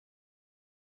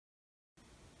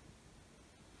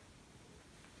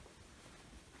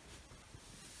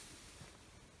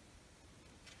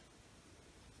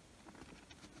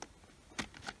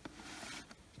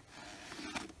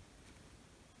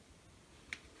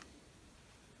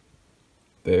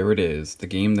There it is, the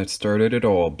game that started it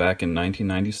all back in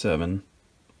 1997.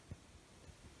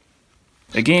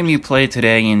 A game you play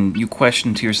today and you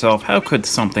question to yourself, how could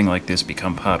something like this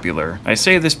become popular? I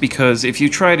say this because if you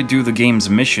try to do the game's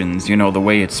missions, you know, the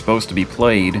way it's supposed to be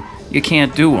played, you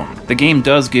can't do them. The game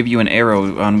does give you an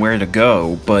arrow on where to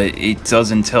go, but it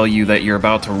doesn't tell you that you're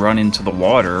about to run into the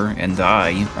water and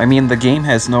die. I mean, the game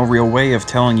has no real way of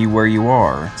telling you where you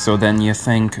are, so then you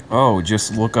think, oh,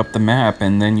 just look up the map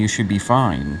and then you should be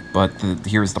fine. But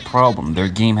here's the problem, the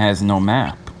game has no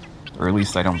map. Or at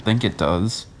least I don't think it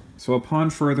does. So upon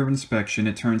further inspection,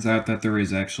 it turns out that there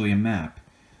is actually a map.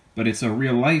 But it's a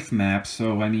real-life map,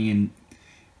 so, I mean,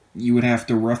 you would have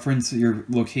to reference your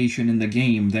location in the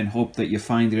game, then hope that you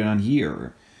find it on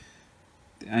here.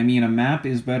 I mean, a map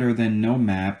is better than no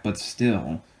map, but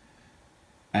still.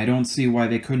 I don't see why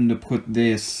they couldn't have put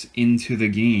this into the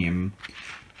game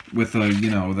with a,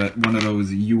 you know, that one of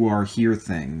those you are here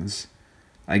things.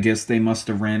 I guess they must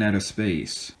have ran out of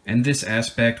space. And this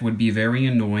aspect would be very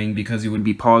annoying because you would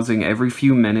be pausing every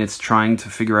few minutes trying to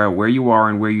figure out where you are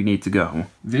and where you need to go.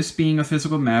 This being a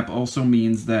physical map also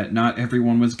means that not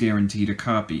everyone was guaranteed a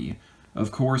copy.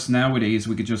 Of course, nowadays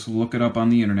we could just look it up on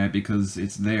the internet because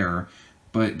it's there,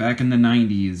 but back in the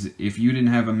 90s, if you didn't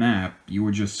have a map, you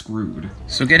were just screwed.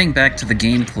 So getting back to the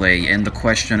gameplay and the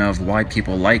question of why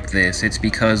people like this, it's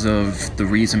because of the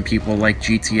reason people like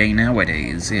GTA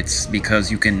nowadays. It's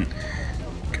because you can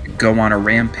go on a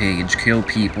rampage, kill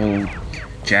people,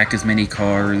 jack as many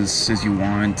cars as you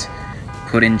want,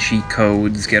 put in cheat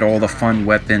codes, get all the fun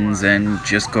weapons, and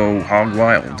just go hog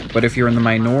wild. But if you're in the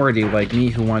minority like me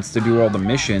who wants to do all the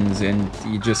missions, and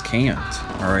you just can't.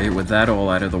 Alright, with that all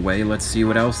out of the way, let's see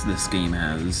what else this game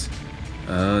has.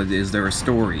 Is there a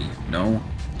story? No?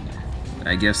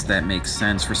 I guess that makes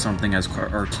sense for something as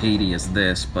arcadey as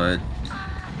this, but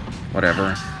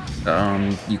whatever.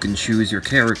 You can choose your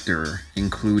character,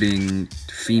 including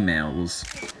females.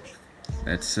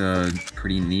 That's,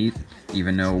 pretty neat,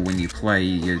 even though when you play,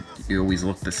 you always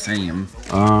look the same.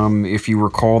 If you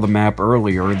recall the map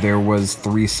earlier, there was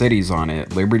 3 cities on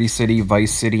it. Liberty City,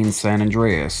 Vice City, and San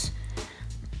Andreas.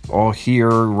 All here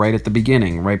right at the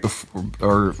beginning, right before,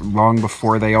 or long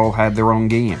before they all had their own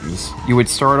games. You would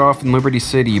start off in Liberty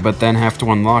City, but then have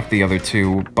to unlock the other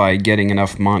 2 by getting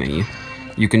enough money.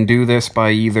 You can do this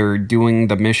by either doing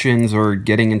the missions or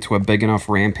getting into a big enough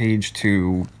rampage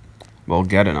to, well,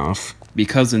 get enough.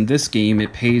 Because in this game,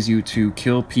 it pays you to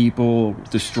kill people,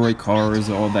 destroy cars,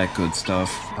 all that good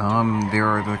stuff. There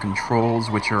are the controls,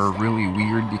 which are really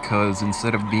weird because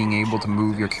instead of being able to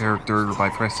move your character by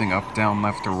pressing up, down,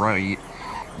 left, or right,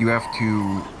 you have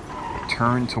to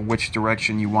turn to which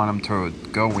direction you want them to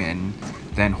go in,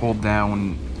 then hold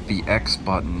down the X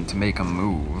button to make them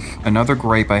move. Another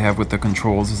gripe I have with the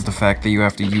controls is the fact that you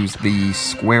have to use the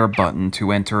square button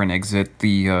to enter and exit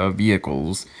the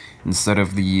vehicles, instead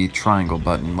of the triangle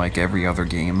button like every other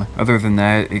game. Other than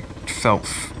that,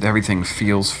 everything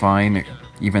feels fine,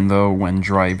 even though when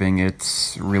driving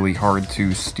it's really hard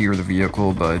to steer the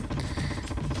vehicle, but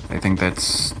I think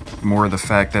that's more the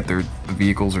fact that the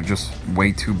vehicles are just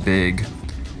way too big.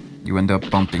 You end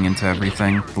up bumping into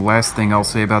everything. The last thing I'll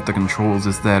say about the controls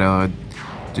is that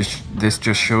this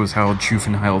just shows how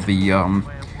juvenile the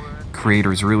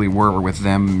creators really were with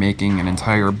them making an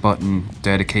entire button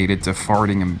dedicated to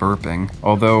farting and burping.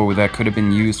 Although that could have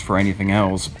been used for anything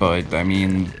else, but I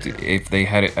mean, if they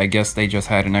had it, I guess they just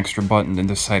had an extra button and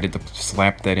decided to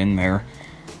slap that in there.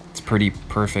 It's pretty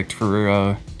perfect for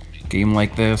a game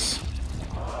like this.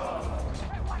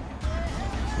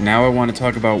 Now I want to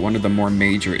talk about one of the more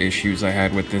major issues I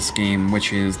had with this game,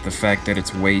 which is the fact that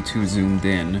it's way too zoomed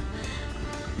in.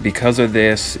 Because of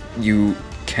this, you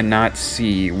cannot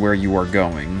see where you are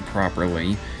going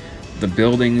properly. The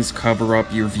buildings cover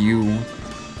up your view,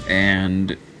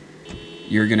 and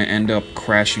you're gonna end up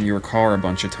crashing your car a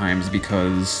bunch of times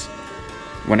because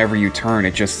whenever you turn,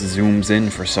 it just zooms in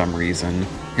for some reason.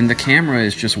 And the camera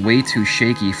is just way too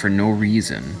shaky for no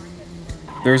reason.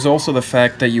 There's also the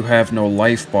fact that you have no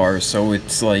life bars, so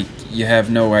it's like you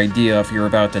have no idea if you're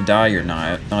about to die or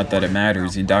not. Not that it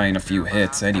matters, you die in a few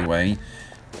hits anyway.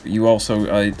 You also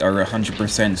are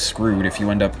 100% screwed if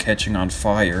you end up catching on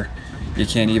fire. You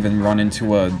can't even run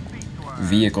into a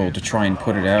vehicle to try and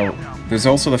put it out. There's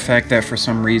also the fact that for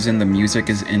some reason the music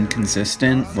is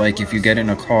inconsistent. Like if you get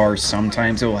in a car,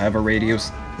 sometimes it will have a radio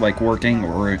like working,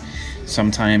 or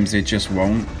sometimes it just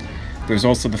won't. There's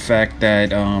also the fact that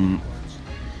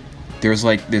there's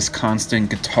like this constant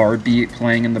guitar beat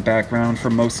playing in the background for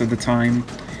most of the time,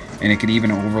 and it could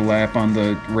even overlap on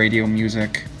the radio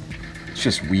music. It's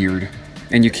just weird.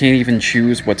 And you can't even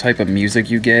choose what type of music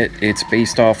you get. It's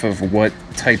based off of what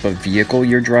type of vehicle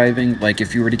you're driving. Like,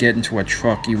 if you were to get into a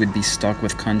truck, you would be stuck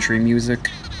with country music.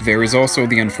 There is also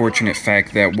the unfortunate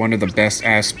fact that one of the best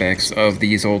aspects of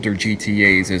these older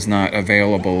GTAs is not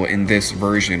available in this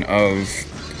version of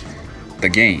the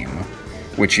game,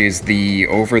 which is the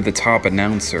over-the-top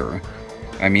announcer.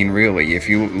 I mean, really, if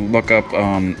you look up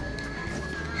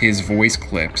his voice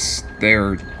clips,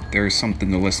 there's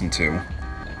something to listen to.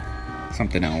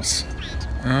 Something else.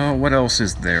 What else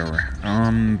is there?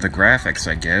 The graphics,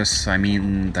 I guess. I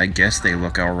mean, I guess they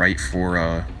look alright for,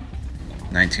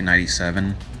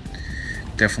 1997.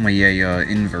 Definitely a,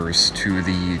 inverse to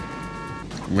the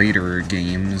later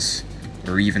games,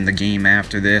 or even the game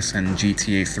after this, and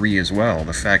GTA 3 as well.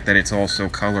 The fact that it's all so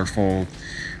colorful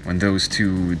when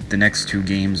the next two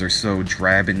games are so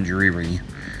drab and dreary.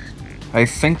 I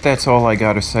think that's all I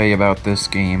gotta say about this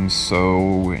game,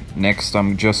 so next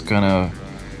I'm just gonna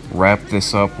wrap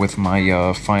this up with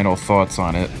my final thoughts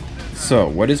on it. So,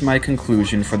 what is my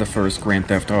conclusion for the first Grand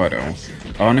Theft Auto?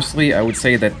 Honestly, I would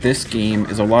say that this game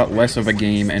is a lot less of a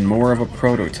game and more of a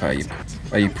prototype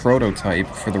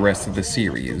for the rest of the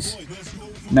series.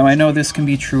 Now, I know this can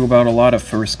be true about a lot of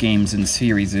first games in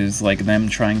series, like them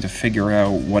trying to figure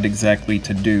out what exactly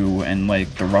to do and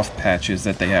like the rough patches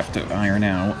that they have to iron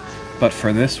out. But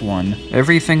for this one,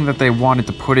 everything that they wanted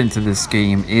to put into this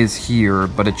game is here,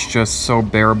 but it's just so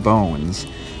bare bones.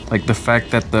 Like the fact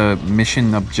that the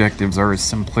mission objectives are as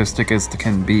simplistic as they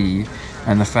can be,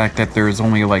 and the fact that there's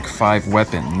only like 5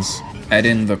 weapons. Add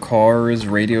in the cars,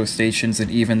 radio stations,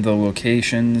 and even the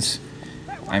locations.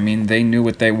 I mean, they knew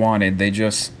what they wanted, they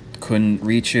just couldn't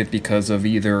reach it because of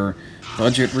either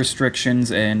budget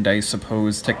restrictions and, I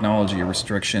suppose, technology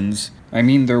restrictions. I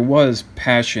mean, there was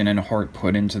passion and heart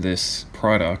put into this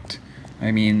product.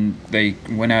 I mean, they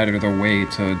went out of their way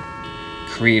to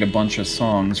create a bunch of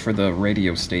songs for the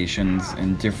radio stations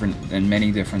in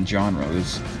many different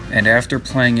genres. And after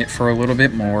playing it for a little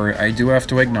bit more, I do have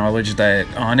to acknowledge that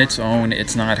on its own,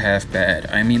 it's not half bad.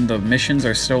 I mean, the missions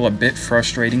are still a bit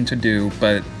frustrating to do,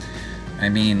 but I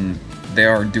mean, they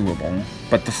are doable.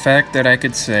 But the fact that I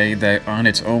could say that on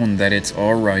its own that it's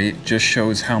alright just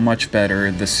shows how much better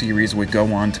the series would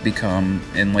go on to become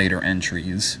in later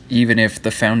entries, even if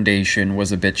the foundation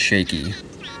was a bit shaky.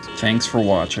 Thanks for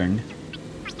watching.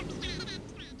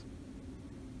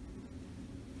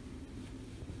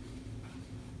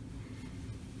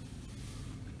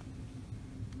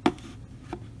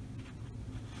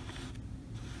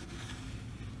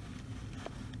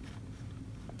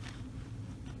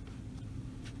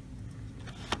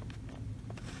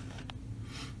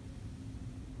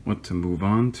 What to move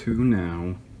on to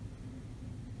now?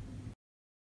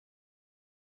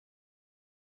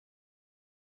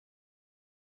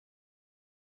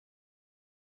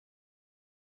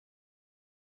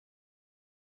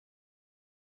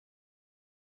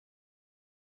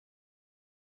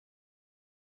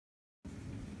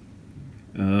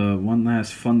 One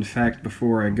last fun fact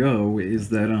before I go is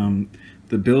that,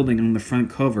 the building on the front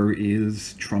cover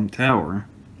is Trump Tower.